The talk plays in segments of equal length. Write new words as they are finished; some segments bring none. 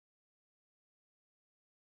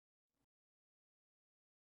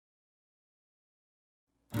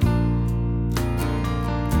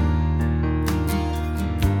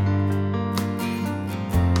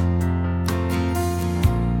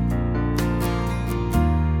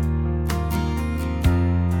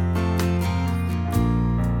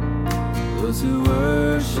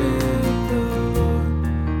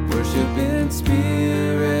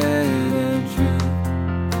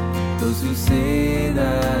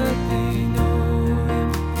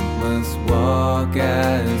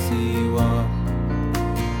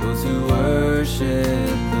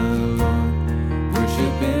worship the Lord.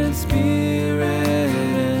 Worship in spirit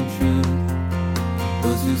and truth.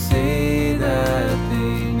 Those who say that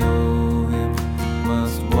they know Him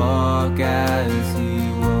must walk as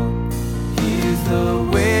He walked. He is the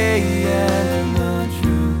way and the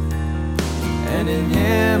truth, and in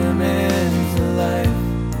Him is the life.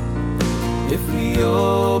 If we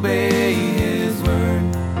obey His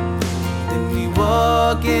word, then we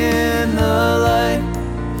walk in the light.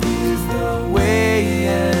 He is the way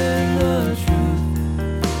and the truth,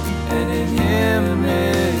 and in Him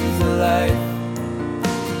is the life.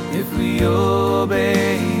 If we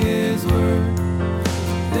obey His word,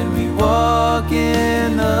 then we walk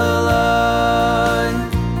in the light.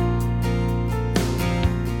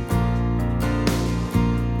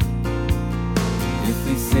 If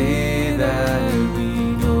we say that we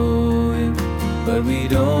know Him, but we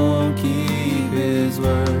don't keep His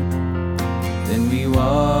word, then we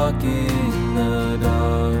walk in the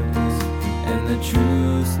darkness, and the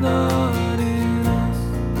truth's not in us.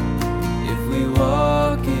 If we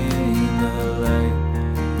walk in the light,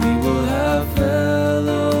 we will have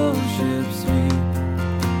fellowship sweet,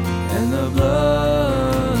 and the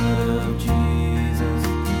blood of Jesus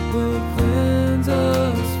will cleanse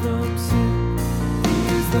us from sin. He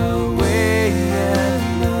is the way and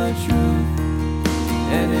the truth,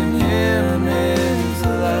 and in Him is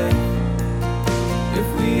the life. If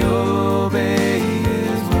we obey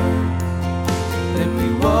His word, then we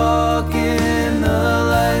walk in the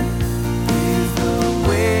light. He is the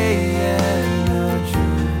way and the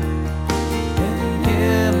truth, and in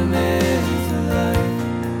Him is the life.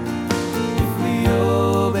 If we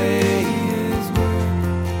obey His word,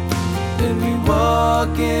 then we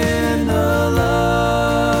walk in the light.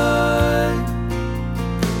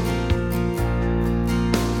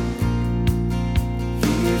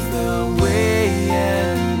 He is the way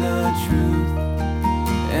and the truth,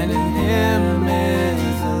 and in Him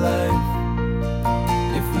is the life.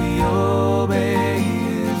 If we obey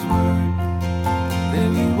His word, then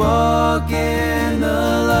we walk in the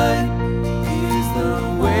light. He is the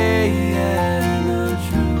way and the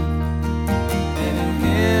truth, and in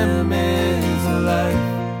Him is the life.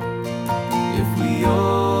 If we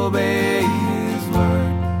obey His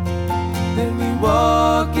word, then we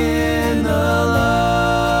walk in the light.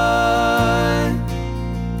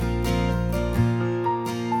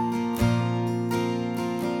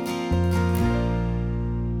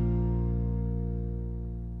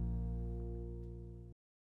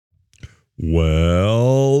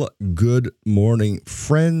 Well, good morning,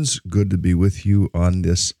 friends. Good to be with you on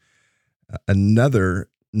this another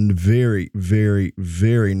very, very,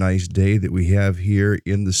 very nice day that we have here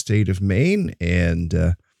in the state of Maine,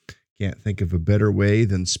 and can't think of a better way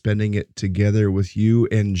than spending it together with you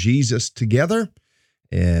and Jesus together,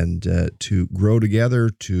 and to grow together,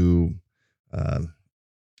 to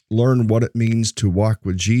learn what it means to walk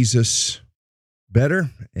with Jesus better.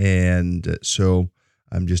 And so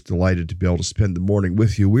I'm just delighted to be able to spend the morning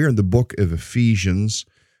with you. We're in the book of Ephesians.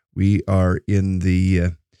 We are in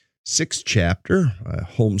the 6th chapter,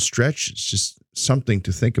 home stretch. It's just something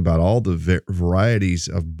to think about, all the varieties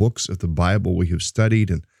of books of the Bible we have studied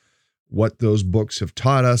and what those books have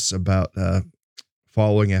taught us about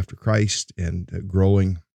following after Christ and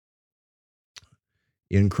growing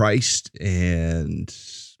in Christ and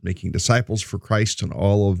making disciples for Christ and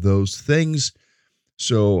all of those things.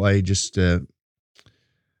 So I just,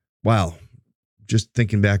 just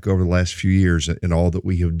thinking back over the last few years and all that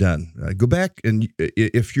we have done. Go back, and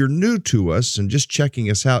if you're new to us and just checking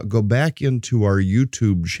us out, go back into our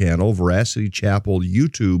YouTube channel, Veracity Chapel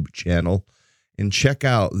YouTube channel, and check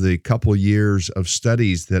out the couple years of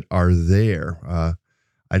studies that are there.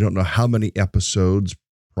 I don't know how many episodes,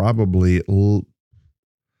 probably, I'm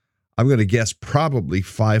going to guess probably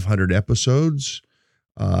 500 episodes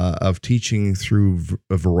of teaching through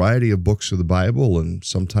a variety of books of the Bible, and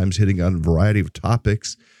sometimes hitting on a variety of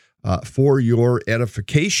topics for your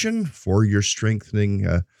edification, for your strengthening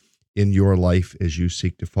in your life as you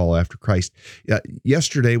seek to follow after Christ.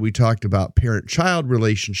 Yesterday, we talked about parent-child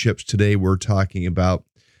relationships. Today, we're talking about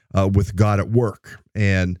with God at work.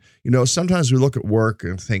 And, sometimes we look at work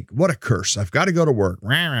and think, what a curse. I've got to go to work.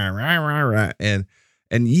 And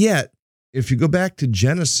yet, if you go back to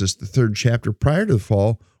Genesis, the 3rd chapter prior to the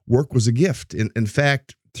fall, work was a gift. In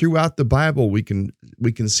fact, throughout the Bible, we can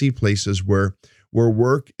see places where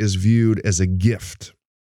work is viewed as a gift.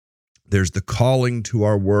 There's the calling to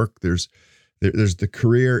our work. There's the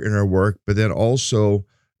career in our work, but then also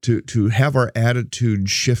to have our attitude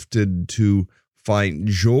shifted to find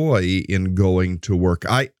joy in going to work.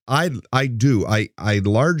 I do. I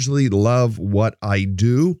largely love what I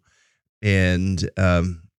do. And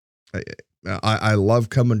I love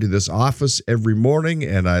coming to this office every morning,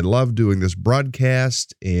 and I love doing this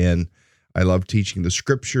broadcast, and I love teaching the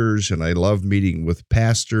scriptures, and I love meeting with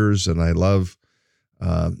pastors, and I love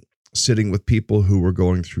sitting with people who are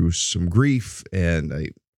going through some grief, and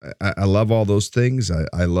I love all those things.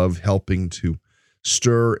 I love helping to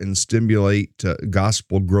stir and stimulate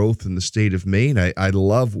gospel growth in the state of Maine. I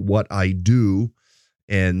love what I do,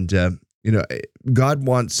 and God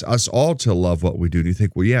wants us all to love what we do. And you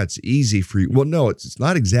think, well, yeah, it's easy for you. Well, no, it's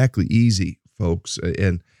not exactly easy, folks.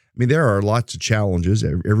 And I mean, there are lots of challenges.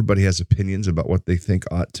 Everybody has opinions about what they think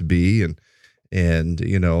ought to be. And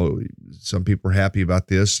some people are happy about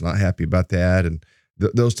this, not happy about that. And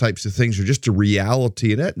those types of things are just a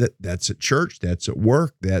reality. And that's at church, that's at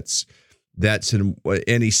work, that's in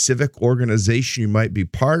any civic organization you might be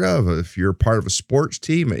part of. If you're part of a sports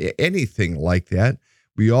team, anything like that.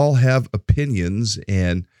 We all have opinions,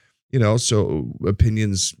 and, so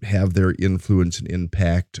opinions have their influence and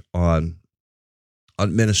impact on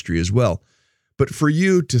ministry as well. But for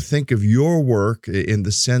you to think of your work in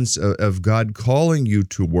the sense of God calling you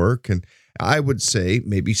to work, and I would say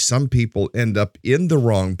maybe some people end up in the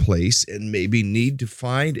wrong place and maybe need to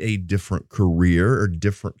find a different career or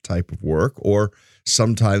different type of work, or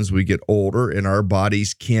sometimes we get older and our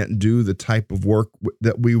bodies can't do the type of work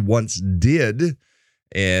that we once did.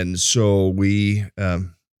 And so we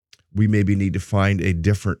maybe need to find a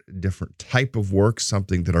different type of work,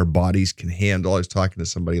 something that our bodies can handle. I was talking to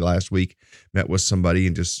somebody last week, met with somebody,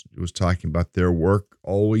 and just was talking about their work,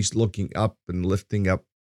 always looking up and lifting up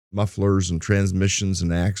mufflers and transmissions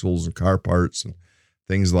and axles and car parts and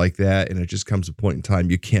things like that. And it just comes a point in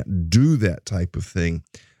time you can't do that type of thing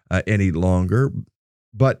any longer.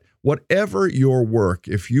 But whatever your work,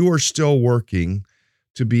 if you are still working,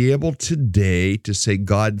 to be able today to say,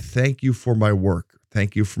 God, thank you for my work.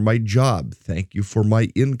 Thank you for my job. Thank you for my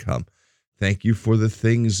income. Thank you for the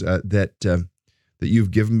things that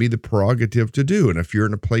you've given me the prerogative to do. And if you're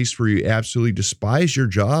in a place where you absolutely despise your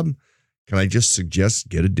job, can I just suggest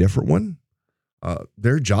get a different one?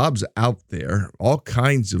 There are jobs out there, all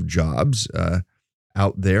kinds of jobs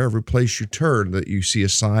out there. Every place you turn that you see a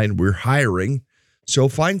sign, we're hiring. So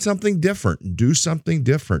find something different. Do something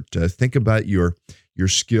different. Think about your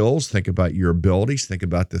skills, think about your abilities, think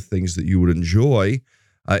about the things that you would enjoy,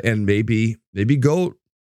 and maybe go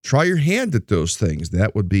try your hand at those things.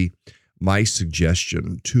 That would be my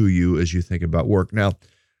suggestion to you as you think about work. Now,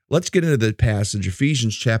 let's get into the passage,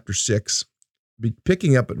 Ephesians chapter 6,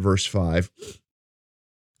 picking up at verse 5.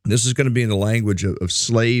 This is going to be in the language of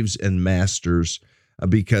slaves and masters,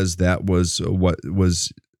 because that was what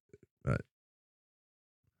was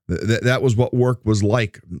that was what work was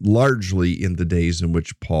like largely in the days in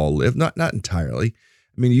which Paul lived. Not entirely.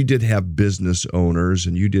 I mean, you did have business owners,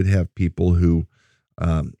 and you did have people who,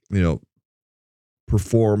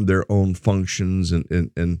 performed their own functions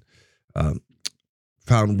and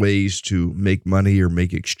found ways to make money or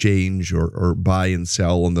make exchange or buy and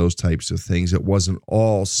sell and those types of things. It wasn't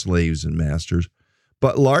all slaves and masters,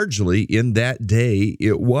 but largely in that day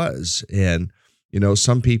it was. And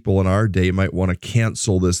some people in our day might want to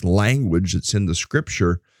cancel this language that's in the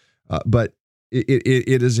scripture, but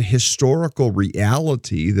it is a historical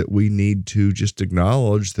reality that we need to just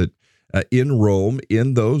acknowledge that in Rome,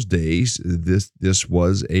 in those days, this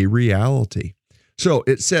was a reality. So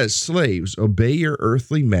it says, slaves, obey your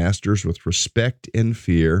earthly masters with respect and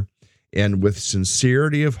fear and with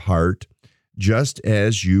sincerity of heart, just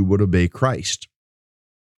as you would obey Christ.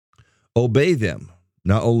 Obey them,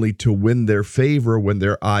 not only to win their favor when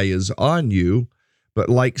their eye is on you, but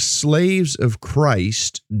like slaves of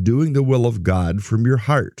Christ, doing the will of God from your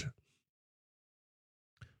heart.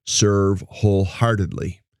 Serve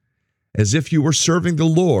wholeheartedly, as if you were serving the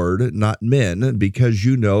Lord, not men, because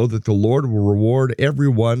you know that the Lord will reward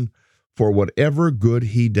everyone for whatever good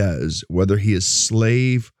he does, whether he is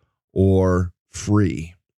slave or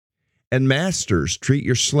free. And masters, treat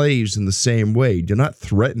your slaves in the same way. Do not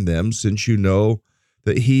threaten them, since you know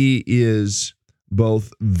that he is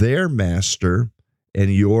both their master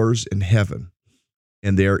and yours in heaven,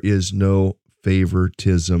 and there is no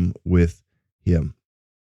favoritism with him.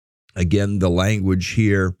 Again, the language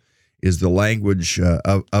here is the language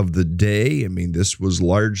of the day. I mean, this was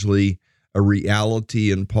largely a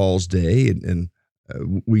reality in Paul's day, and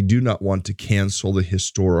we do not want to cancel the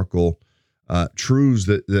historical truths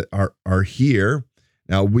that are here.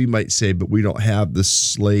 Now, we might say, but we don't have the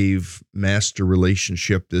slave-master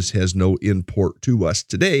relationship. This has no import to us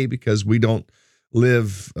today because we don't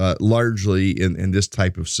live largely in this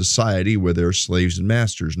type of society where there are slaves and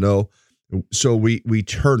masters. No, So we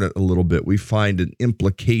turn it a little bit. We find an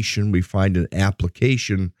implication, we find an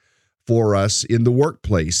application for us in the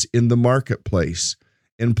workplace, in the marketplace.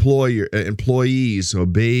 Employees,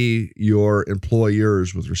 obey your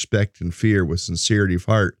employers with respect and fear, with sincerity of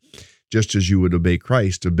heart, just as you would obey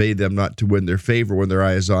Christ. Obey them not to win their favor when their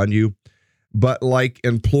eye is on you, but like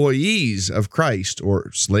employees of Christ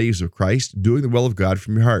or slaves of Christ, doing the will of God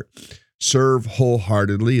from your heart. Serve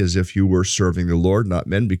wholeheartedly as if you were serving the Lord, not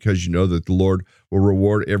men, because you know that the Lord will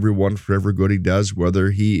reward everyone for every good he does,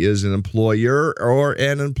 whether he is an employer or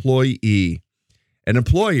an employee. And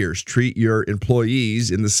employers, treat your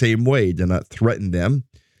employees in the same way. Do not threaten them,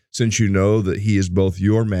 since you know that he is both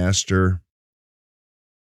your master,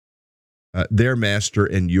 their master,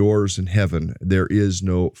 and yours in heaven. There is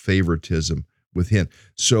no favoritism with him.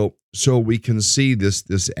 So we can see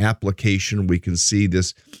this application, we can see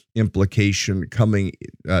this implication coming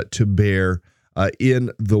to bear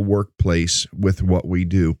in the workplace with what we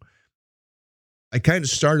do. I kind of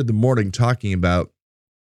started the morning talking about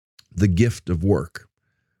the gift of work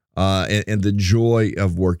and the joy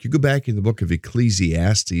of work. You go back in the book of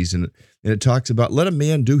Ecclesiastes, and it talks about let a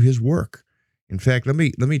man do his work. In fact, let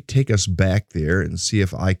me take us back there and see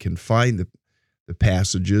if I can find the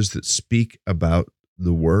passages that speak about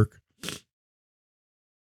the work.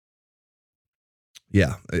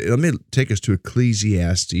 Yeah, let me take us to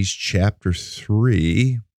Ecclesiastes chapter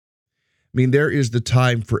 3. I mean, there is the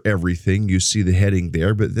time for everything. You see the heading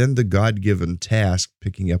there, but then the God-given task,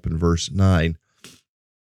 picking up in verse 9.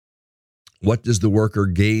 What does the worker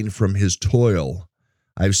gain from his toil?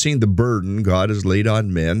 I've seen the burden God has laid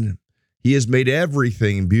on men. He has made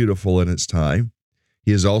everything beautiful in its time.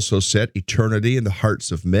 He has also set eternity in the hearts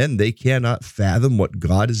of men. They cannot fathom what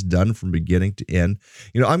God has done from beginning to end.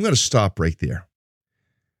 I'm going to stop right there.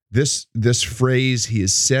 This phrase, he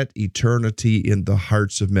has set eternity in the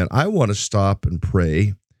hearts of men. I want to stop and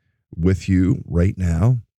pray with you right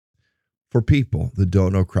now for people that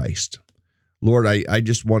don't know Christ. Lord, I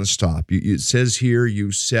just want to stop. It says here,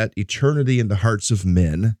 you set eternity in the hearts of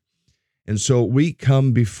men. And so we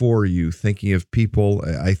come before you thinking of people.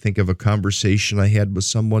 I think of a conversation I had with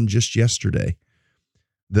someone just yesterday,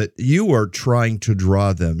 that you are trying to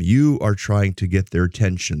draw them. You are trying to get their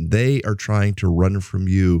attention. They are trying to run from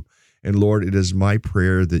you. And Lord, it is my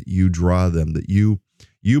prayer that you draw them, that you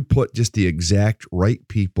put just the exact right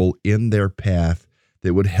people in their path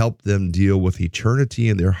that would help them deal with eternity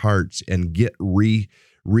in their hearts and get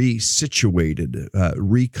resituated,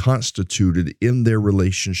 reconstituted in their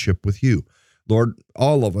relationship with you. Lord,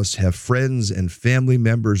 all of us have friends and family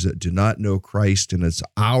members that do not know Christ, and it's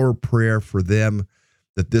our prayer for them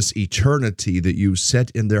that this eternity that you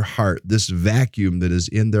set in their heart, this vacuum that is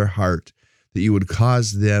in their heart, that you would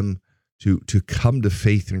cause them to come to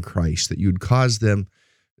faith in Christ, that you would cause them,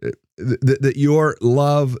 that your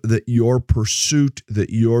love, that your pursuit, that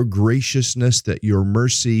your graciousness, that your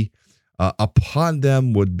mercy upon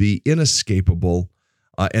them would be inescapable,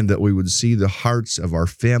 and that we would see the hearts of our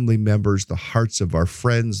family members, the hearts of our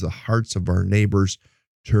friends, the hearts of our neighbors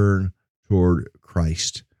turn toward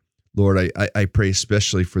Christ. Lord, I pray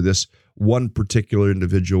especially for this one particular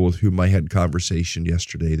individual with whom I had conversation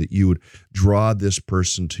yesterday, that you would draw this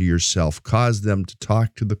person to yourself, cause them to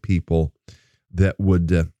talk to the people that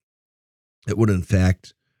would in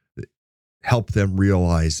fact help them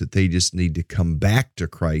realize that they just need to come back to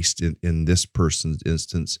Christ in this person's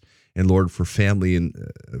instance. And Lord, for family and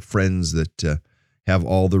friends that have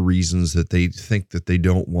all the reasons that they think that they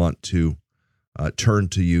don't want to turn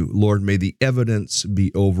to you, Lord, may the evidence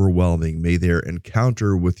be overwhelming. May their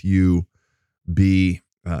encounter with you be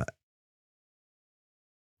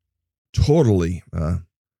totally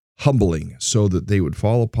humbling, so that they would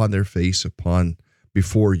fall upon their face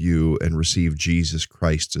before you and receive Jesus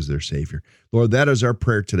Christ as their Savior. Lord, that is our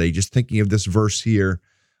prayer today. Just thinking of this verse here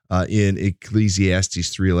in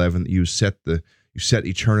Ecclesiastes 3:11, that you set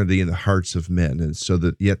eternity in the hearts of men, and so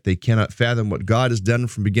that yet they cannot fathom what God has done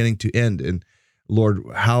from beginning to end. And Lord,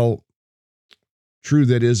 how true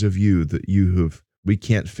that is of you, that we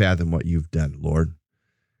can't fathom what you've done, Lord.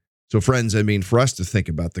 So friends, I mean, for us to think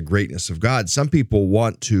about the greatness of God, some people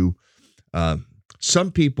want to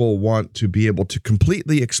be able to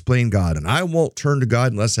completely explain God, and I won't turn to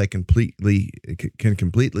God unless I can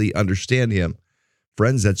completely understand him.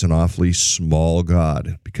 Friends, that's an awfully small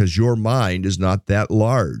God, because your mind is not that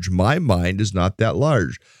large. My mind is not that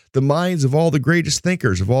large. The minds of all the greatest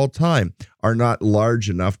thinkers of all time are not large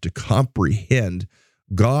enough to comprehend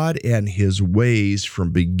God and his ways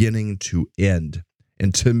from beginning to end.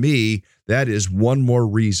 And to me, that is one more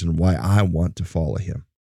reason why I want to follow him.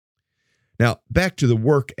 Now, back to the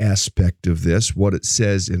work aspect of this, what it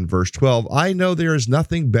says in verse 12, I know there is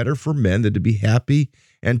nothing better for men than to be happy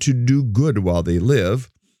and to do good while they live.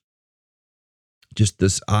 Just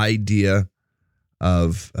this idea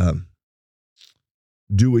of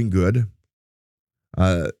doing good,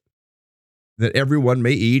 that everyone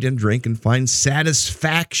may eat and drink and find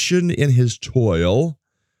satisfaction in his toil.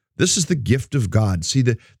 This is the gift of God. See,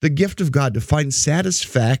 the gift of God to find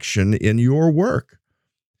satisfaction in your work.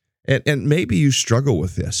 And maybe you struggle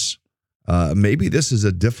with this. Maybe this is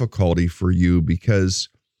a difficulty for you because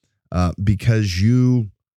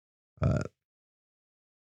you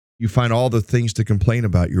find all the things to complain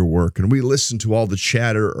about your work, and we listen to all the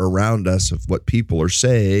chatter around us of what people are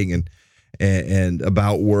saying and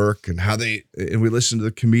about work and and we listen to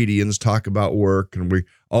the comedians talk about work, and we're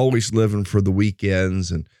always living for the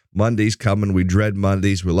weekends, and Monday's coming, we dread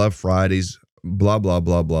Mondays, we love Fridays, blah, blah,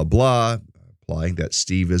 blah, blah, blah, applying that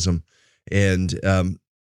Steveism. And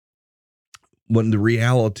when the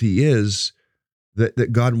reality is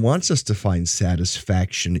that God wants us to find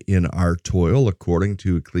satisfaction in our toil, according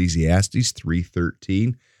to Ecclesiastes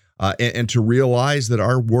 3:13, and to realize that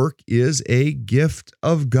our work is a gift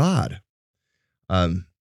of God. I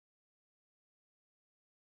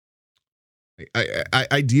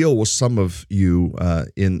deal with some of you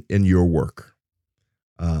in your work.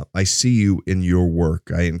 I see you in your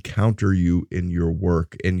work. I encounter you in your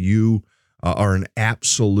work, and you are an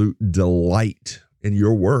absolute delight in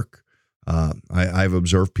your work. I've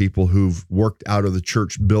observed people who've worked out of the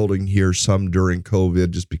church building here, some during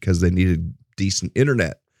COVID, just because they needed decent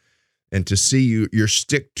internet. And to see your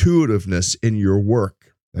stick-to-itiveness in your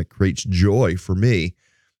work, that creates joy for me.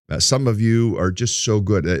 Some of you are just so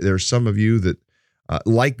good. There are some of you that,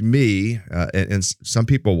 like me, and some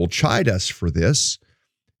people will chide us for this.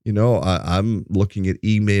 You know, I'm looking at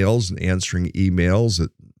emails and answering emails at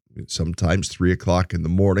sometimes 3 o'clock in the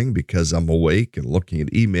morning because I'm awake and looking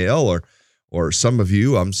at email, or some of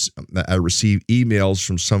you, I receive emails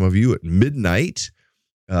from some of you at midnight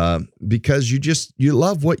because you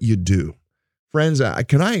love what you do. Friends,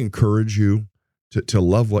 can I encourage you to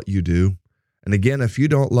love what you do? And again, if you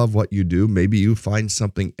don't love what you do, maybe you find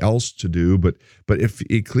something else to do. But if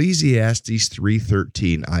Ecclesiastes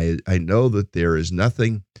 3:13, I know that there is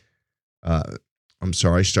nothing. I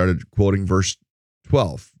started quoting verse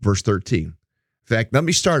 12, verse 13. In fact, let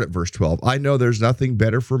me start at verse 12. I know there's nothing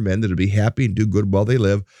better for men than to be happy and do good while they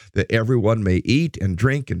live, that everyone may eat and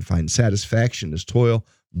drink and find satisfaction in his toil.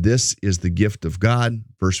 This is the gift of God.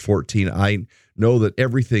 Verse 14, I know that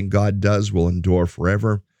everything God does will endure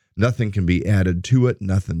forever. Nothing can be added to it,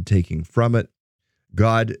 nothing taken from it.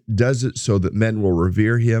 God does it so that men will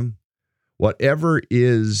revere him. Whatever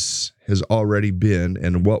is has already been,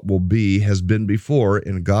 and what will be has been before,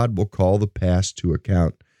 and God will call the past to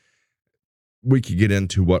account. We could get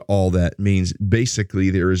into what all that means. Basically,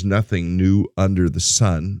 there is nothing new under the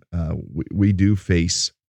sun. We do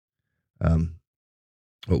face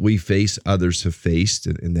what we face, others have faced,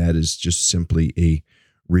 and that is just simply a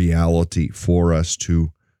reality for us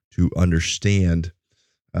to understand.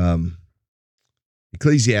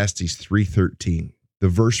 Ecclesiastes 3:13, the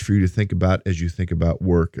verse for you to think about as you think about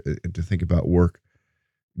work, to think about work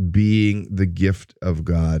being the gift of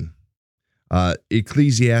God.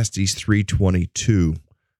 Ecclesiastes 3:22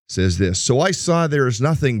 says this, so I saw there is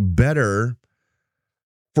nothing better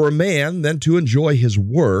for a man than to enjoy his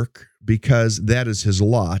work, because that is his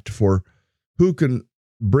lot, for who can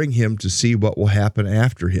bring him to see what will happen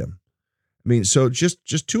after him? I mean, so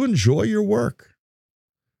just to enjoy your work.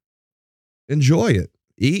 Enjoy it.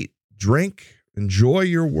 Eat, drink, enjoy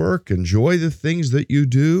your work, enjoy the things that you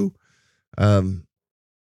do.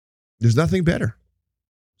 There's nothing better.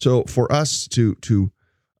 So for us to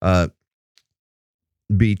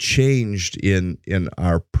be changed in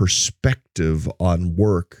our perspective on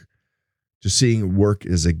work, to seeing work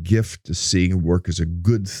as a gift, to seeing work as a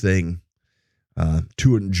good thing,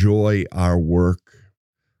 to enjoy our work.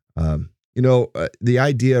 The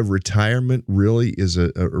idea of retirement really is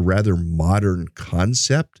a rather modern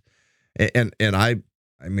concept. And I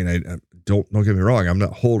don't get me wrong, I'm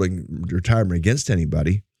not holding retirement against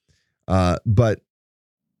anybody. But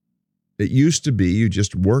it used to be you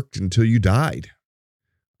just worked until you died.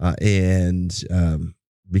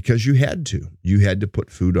 Because you had to put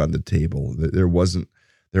food on the table. There wasn't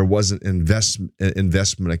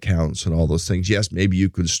investment accounts and all those things. Yes, maybe you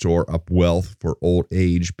could store up wealth for old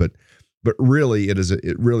age, but really it is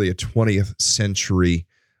really a 20th century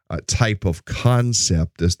type of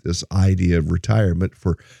concept, this idea of retirement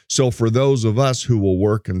for those of us who will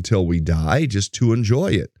work until we die, just to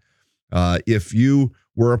enjoy it. If you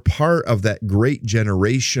were a part of that great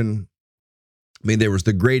generation I mean, there was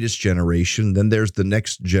the greatest generation, then there's the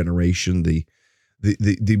next generation, the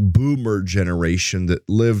boomer generation that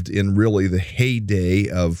lived in really the heyday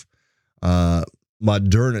of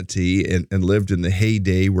modernity and lived in the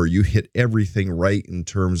heyday where you hit everything right in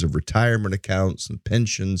terms of retirement accounts and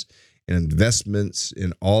pensions and investments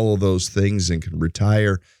and all of those things and can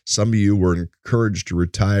retire. Some of you were encouraged to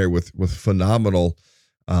retire with phenomenal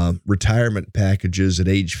retirement packages at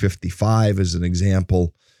age 55 as an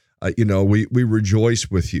example. We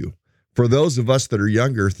rejoice with you. For those of us that are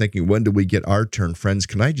younger thinking, when do we get our turn, friends,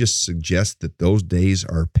 can I just suggest that those days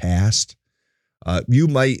are past? You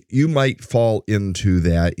might fall into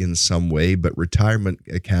that in some way, but retirement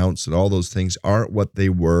accounts and all those things aren't what they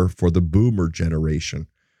were for the boomer generation.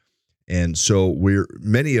 And so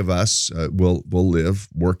many of us will live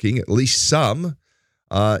working, at least some,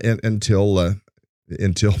 until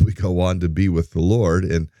we go on to be with the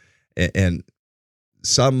Lord. And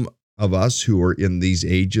some of us who are in these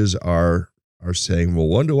ages are saying, well,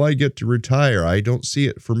 when do I get to retire? I don't see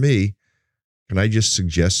it for me. Can I just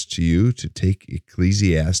suggest to you to take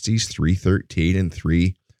Ecclesiastes 3:13 and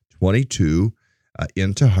 3:22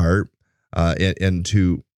 into heart and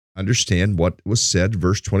to understand what was said.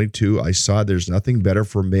 Verse 22, I saw there's nothing better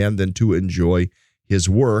for man than to enjoy his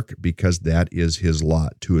work, because that is his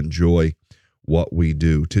lot, to enjoy what we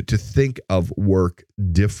do, to think of work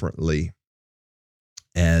differently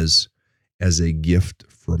as a gift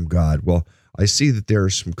from God. Well, I see that there are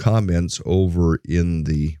some comments over in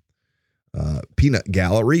the peanut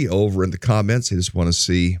gallery over in the comments. I just want to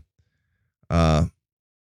see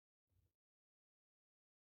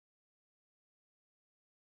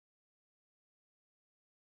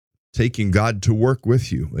taking God to work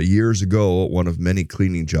with you. Years ago, one of many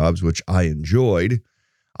cleaning jobs which I enjoyed,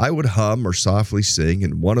 I would hum or softly sing,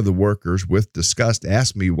 and one of the workers with disgust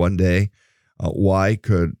asked me one day why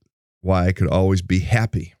I could always be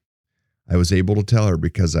happy. I was able to tell her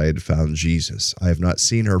because I had found Jesus. I have not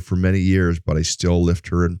seen her for many years, but I still lift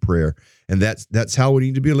her in prayer. And that's how we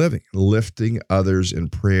need to be living, lifting others in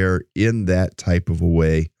prayer in that type of a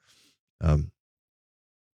way, and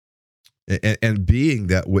being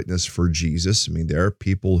that witness for Jesus. I mean, there are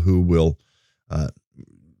people who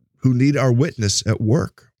need our witness at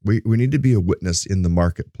work. We need to be a witness in the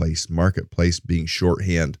marketplace being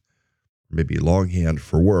shorthand, maybe longhand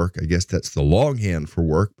for work. I guess that's the longhand for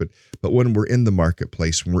work, but when we're in the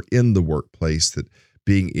marketplace, when we're in the workplace, that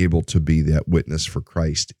being able to be that witness for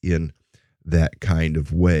Christ in that kind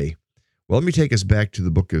of way. Well, let me take us back to the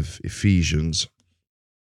book of Ephesians,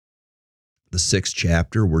 the 6th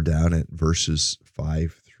chapter. We're down at verses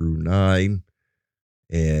 5 through 9,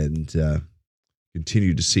 and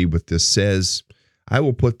continue to see what this says. I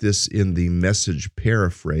will put this in the Message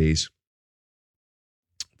paraphrase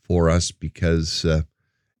for us because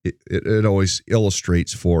it always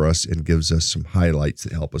illustrates for us and gives us some highlights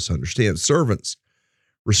that help us understand. Servants,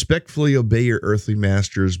 respectfully obey your earthly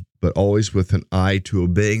masters, but always with an eye to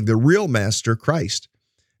obeying the real master, Christ.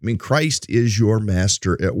 I mean, Christ is your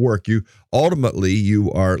master at work. You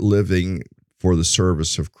are living for the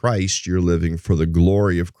service of Christ. You're living for the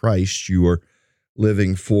glory of Christ. You are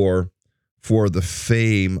living for the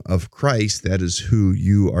fame of Christ. That is who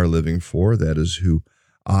you are living for. That is who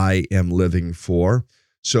I am living for.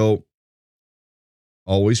 So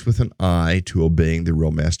always with an eye to obeying the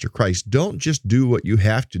real master Christ. Don't just do what you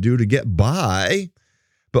have to do to get by,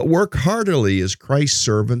 but work heartily as Christ's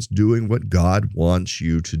servants, doing what God wants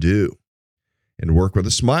you to do. And work with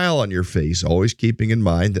a smile on your face, always keeping in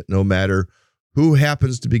mind that no matter who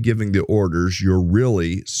happens to be giving the orders, you're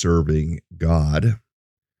really serving God.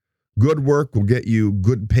 Good work will get you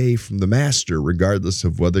good pay from the master, regardless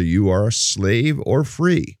of whether you are a slave or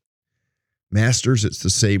free. Masters, it's the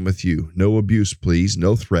same with you. No abuse, please,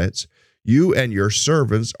 no threats. You and your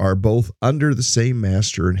servants are both under the same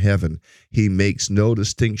master in heaven. He makes no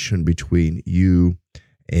distinction between you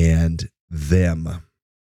and them.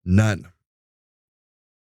 None.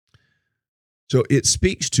 So it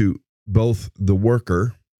speaks to both the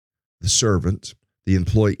worker, the servant, the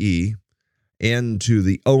employee, and to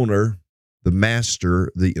the owner, the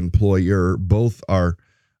master, the employer. Both are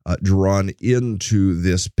drawn into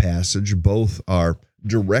this passage. Both are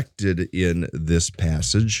directed in this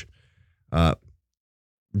passage.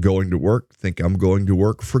 Going to work, think I'm going to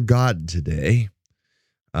work for God today.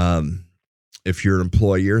 If you're an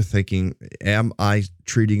employer, thinking, am I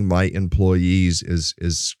treating my employees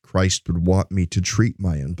as Christ would want me to treat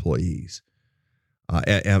my employees?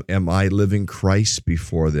 Am I living Christ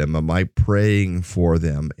before them? Am I praying for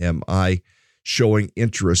them? Am I showing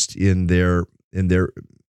interest in their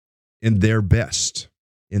best,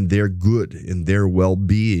 in their good, in their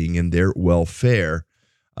well-being, in their welfare.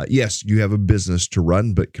 Yes, you have a business to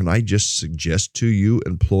run, but can I just suggest to you,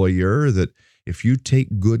 employer, that if you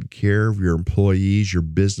take good care of your employees, your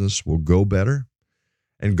business will go better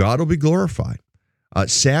and God will be glorified.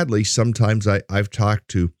 Sadly, sometimes I've talked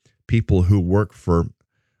to people who work for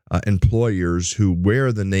employers who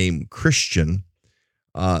wear the name Christian,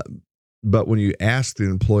 but when you ask the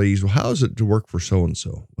employees, well, how is it to work for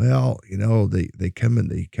so-and-so? Well, they come and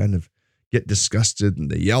they kind of get disgusted and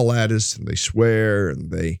they yell at us and they swear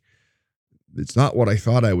and it's not what I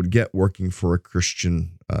thought I would get working for a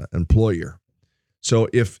Christian employer. So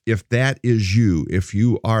if that is you, if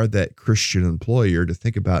you are that Christian employer, to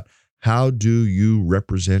think about, how do you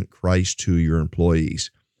represent Christ to your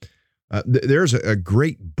employees? There's a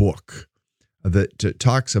great book that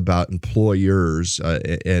talks about employers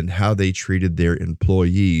and how they treated their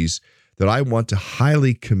employees that I want to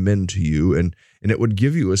highly commend to you, and it would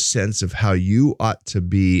give you a sense of how you ought to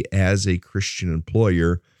be as a Christian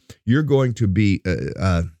employer. You're going to be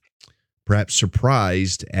perhaps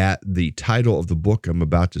surprised at the title of the book I'm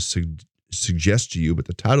about to suggest to you, but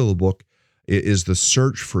the title of the book is The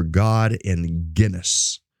Search for God in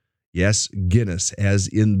Guinness. Yes, Guinness, as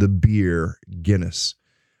in the beer Guinness.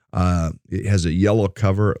 It has a yellow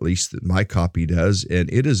cover, at least that my copy does,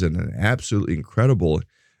 and it is an absolutely incredible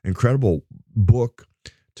book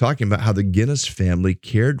talking about how the Guinness family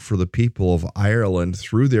cared for the people of Ireland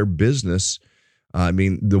through their business. I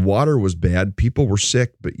mean, the water was bad, people were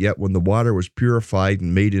sick, but yet when the water was purified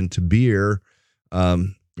and made into beer,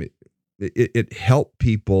 it helped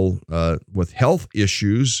people with health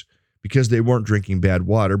issues because they weren't drinking bad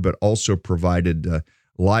water, but also provided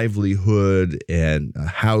livelihood and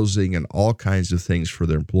housing and all kinds of things for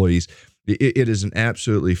their employees. It is an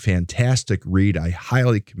absolutely fantastic read. I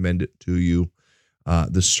highly commend it to you.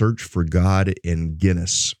 The Search for God in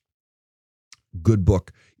Guinness. Good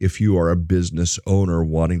book if you are a business owner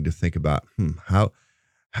wanting to think about,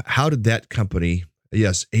 how did that company,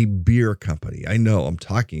 yes, a beer company, I know I'm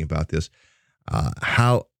talking about this,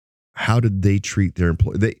 how did they treat their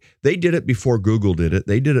employees? They did it before Google did it.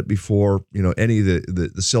 They did it before, any of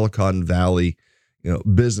the Silicon Valley,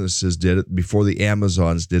 businesses did it, before the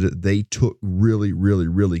Amazons did it. They took really, really,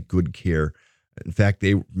 really good care. In fact,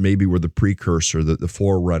 they maybe were the precursor, the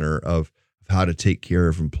forerunner of how to take care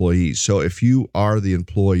of employees. So if you are the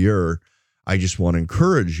employer, I just want to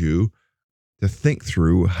encourage you to think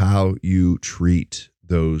through how you treat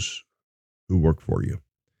those who work for you.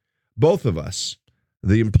 Both of us,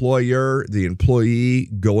 the employer, the employee,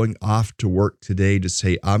 going off to work today to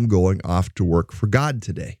say, I'm going off to work for God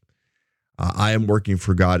today. I am working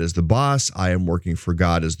for God as the boss. I am working for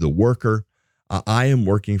God as the worker. I am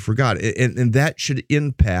working for God. And that should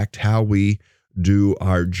impact how we do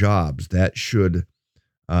our jobs. That should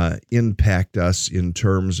impact us in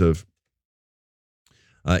terms of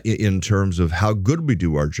how good we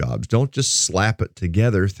do our jobs. Don't just slap it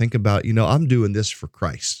together. Think about, I'm doing this for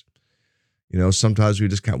Christ. Sometimes we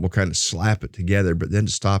just we'll kind of slap it together, but then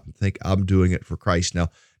to stop and think, I'm doing it for Christ. Now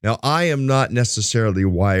I am not necessarily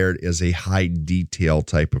wired as a high detail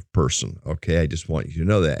type of person. Okay. I just want you to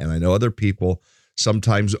know that. And I know other people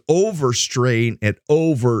sometimes overstrain and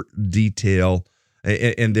over detail.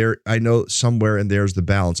 And I know somewhere in there's the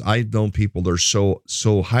balance. I've known people that are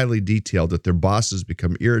so highly detailed that their bosses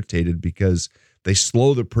become irritated because they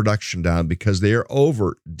slow the production down because they are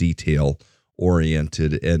over detail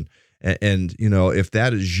oriented. And if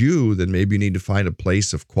that is you, then maybe you need to find a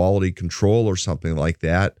place of quality control or something like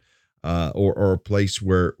that, or a place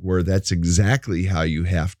where that's exactly how you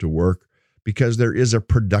have to work, because there is a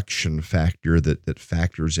production factor that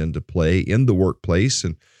factors into play in the workplace.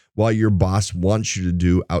 And while your boss wants you to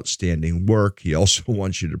do outstanding work, he also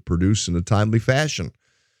wants you to produce in a timely fashion.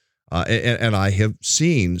 And I have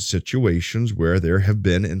seen situations where there have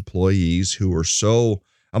been employees who are so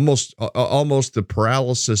almost the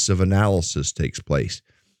paralysis of analysis takes place.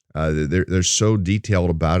 They're so detailed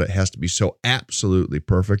about it. It has to be so absolutely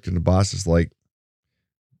perfect. And the boss is like,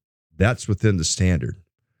 that's within the standard.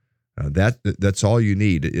 That's all you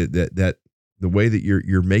need. That the way that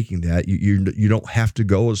you're making that, you don't have to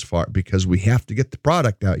go as far, because we have to get the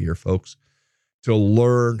product out here, folks, to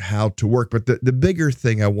learn how to work. But the bigger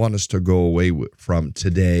thing I want us to go away from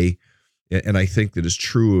today, and I think that is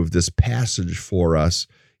true of this passage for us,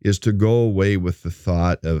 is to go away with the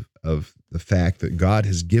thought of the fact that God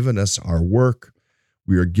has given us our work.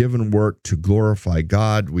 We are given work to glorify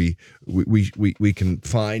God. We can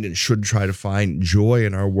find and should try to find joy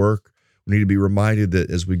in our work. We need to be reminded that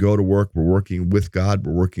as we go to work, we're working with God,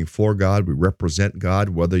 we're working for God, we represent God,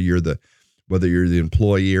 whether you're the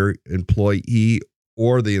employee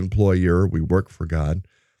or the employer. We work for God.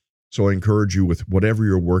 So I encourage you with whatever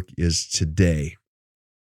your work is today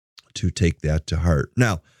to take that to heart.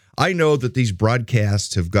 Now, I know that these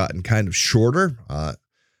broadcasts have gotten kind of shorter,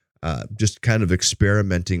 just kind of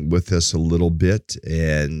experimenting with this a little bit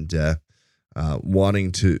and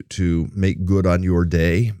wanting to make good on your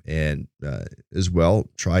day and as well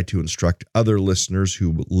try to instruct other listeners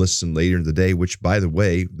who will listen later in the day, which, by the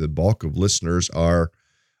way, the bulk of listeners are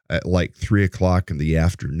at like 3 o'clock in the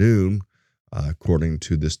afternoon, according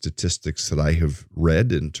to the statistics that I have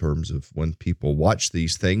read in terms of when people watch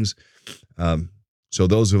these things. So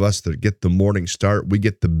those of us that get the morning start, we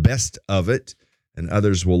get the best of it, and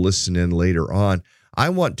others will listen in later on. I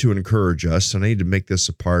want to encourage us, and I need to make this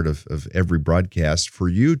a part of every broadcast, for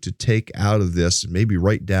you to take out of this and maybe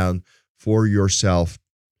write down for yourself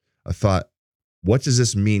a thought, what does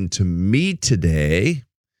this mean to me today?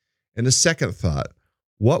 And a second thought,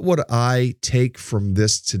 what would I take from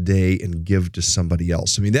this today and give to somebody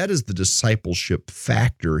else? I mean, that is the discipleship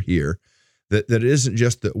factor here, that it isn't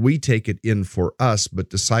just that we take it in for us, but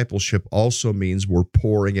discipleship also means we're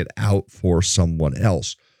pouring it out for someone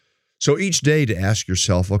else. So each day to ask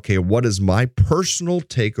yourself, okay, what is my personal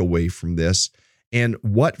takeaway from this? And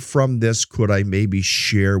what from this could I maybe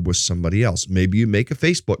share with somebody else? Maybe you make a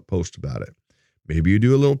Facebook post about it. Maybe you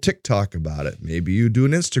do a little TikTok about it. Maybe you do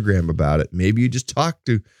an Instagram about it. Maybe you just talk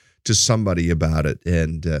to somebody about it.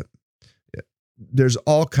 And there's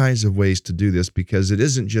all kinds of ways to do this, because it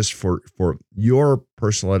isn't just for your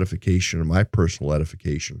personal edification or my personal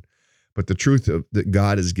edification, but the truth that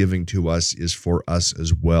God is giving to us is for us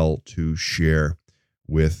as well to share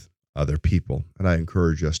with other people. And I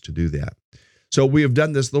encourage us to do that. So we have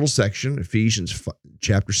done this little section, Ephesians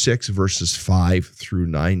chapter 6, verses 5 through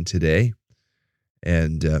 9 today.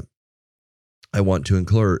 And I want to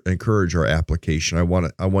encourage our application. I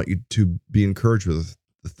want you to be encouraged with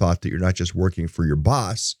the thought that you're not just working for your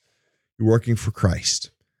boss, you're working for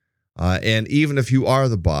Christ. And even if you are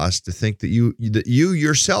the boss, to think that you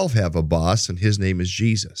yourself have a boss, and his name is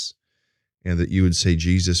Jesus, and that you would say,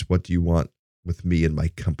 Jesus, what do you want with me and my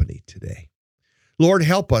company today? Lord,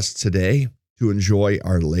 help us today to enjoy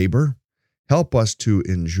our labor. Help us to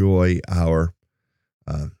enjoy our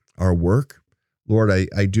work. Lord,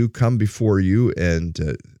 I do come before you and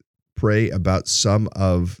pray about some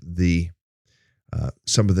of the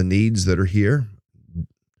needs that are here.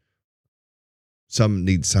 Some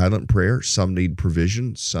need silent prayer. Some need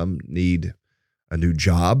provision. Some need a new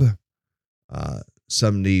job.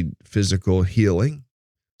 Some need physical healing.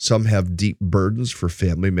 Some have deep burdens for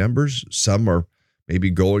family members. Some are maybe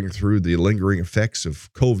going through the lingering effects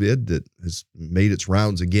of COVID that has made its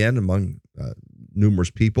rounds again among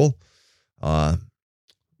numerous people.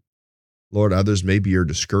 Lord, others maybe are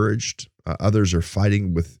discouraged. Others are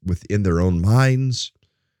fighting within their own minds.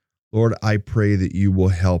 Lord, I pray that you will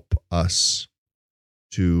help us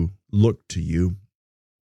to look to you,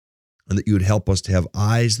 and that you would help us to have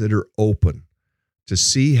eyes that are open to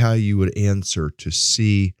see how you would answer, to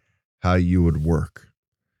see how you would work.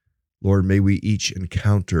 Lord, may we each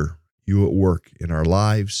encounter you at work in our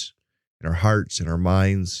lives, in our hearts, in our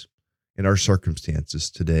minds, in our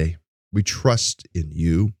circumstances today. We trust in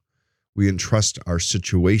you. We entrust our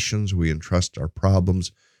situations. We entrust our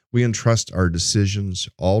problems. We entrust our decisions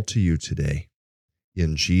all to you today.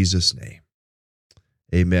 In Jesus' name,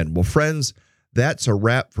 amen. Well, friends, that's a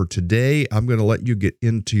wrap for today. I'm going to let you get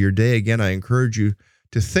into your day. Again, I encourage you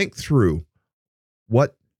to think through,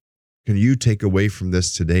 what can you take away from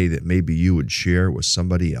this today that maybe you would share with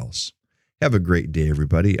somebody else? Have a great day,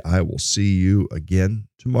 everybody. I will see you again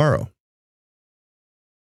tomorrow.